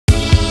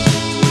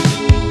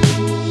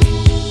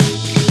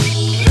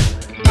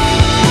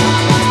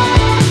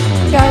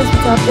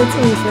up? It's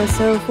Alicia.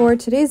 So for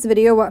today's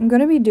video, what I'm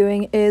going to be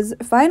doing is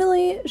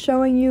finally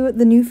showing you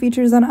the new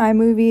features on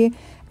iMovie.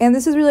 And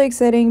this is really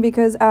exciting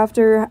because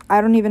after, I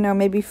don't even know,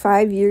 maybe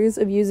 5 years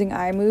of using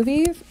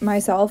iMovie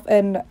myself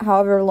and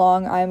however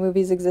long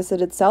iMovie's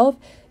existed itself,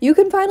 you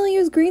can finally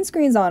use green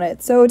screens on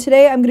it. So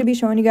today I'm going to be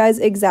showing you guys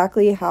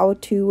exactly how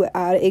to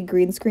add a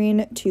green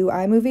screen to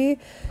iMovie.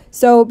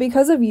 So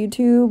because of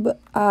YouTube,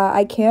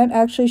 I can't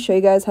actually show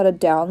you guys how to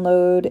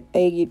download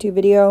a YouTube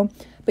video,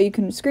 but you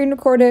can screen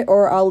record it,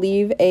 or I'll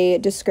leave a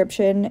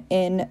description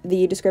in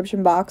the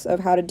description box of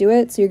how to do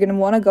it. So you're going to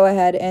want to go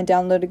ahead and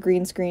download a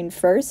green screen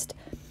first.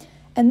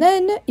 And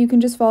then you can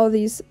just follow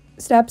these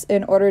steps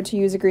in order to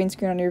use a green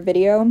screen on your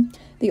video.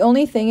 The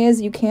only thing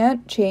is you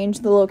can't change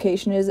the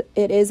location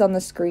it is on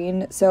the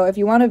screen. So if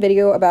you want a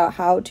video about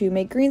how to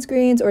make green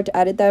screens or to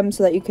edit them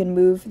so that you can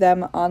move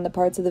them on the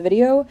parts of the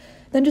video,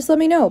 then just let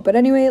me know. But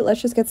anyway,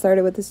 let's just get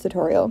started with this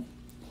tutorial.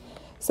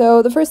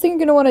 So the first thing you're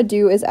going to want to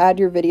do is add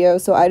your video.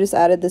 So I just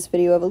added this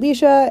video of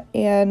Alicia,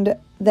 and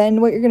then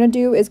what you're going to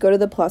do is go to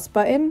the plus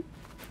button.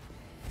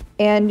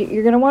 And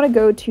you're going to want to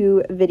go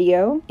to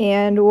video,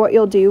 and what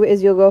you'll do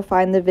is you'll go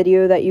find the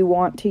video that you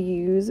want to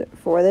use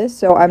for this.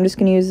 So I'm just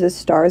going to use this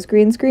stars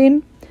green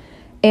screen.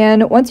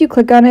 And once you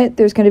click on it,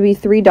 there's going to be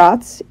 3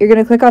 dots. You're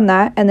going to click on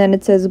that, and then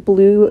it says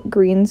blue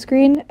green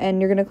screen, and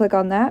you're going to click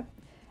on that.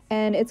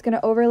 And it's going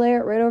to overlay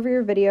it right over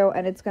your video,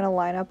 and it's going to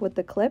line up with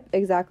the clip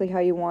exactly how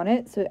you want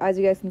it. So as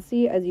you guys can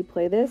see, as you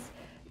play this,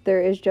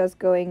 there is just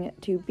going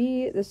to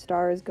be the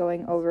stars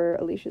going over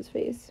Alicia's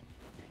face.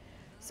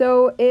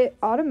 So it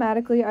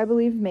automatically, I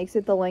believe, makes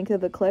it the length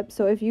of the clip.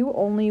 So if you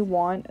only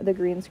want the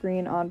green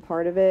screen on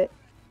part of it,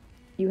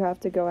 you have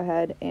to go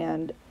ahead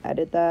and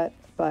edit that.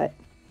 But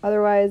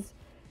otherwise,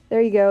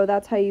 there you go.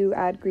 That's how you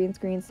add green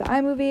screens to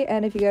iMovie.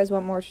 And if you guys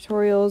want more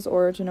tutorials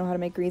or to know how to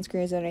make green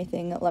screens or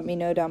anything, let me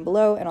know down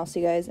below. And I'll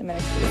see you guys in my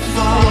next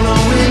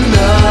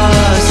video.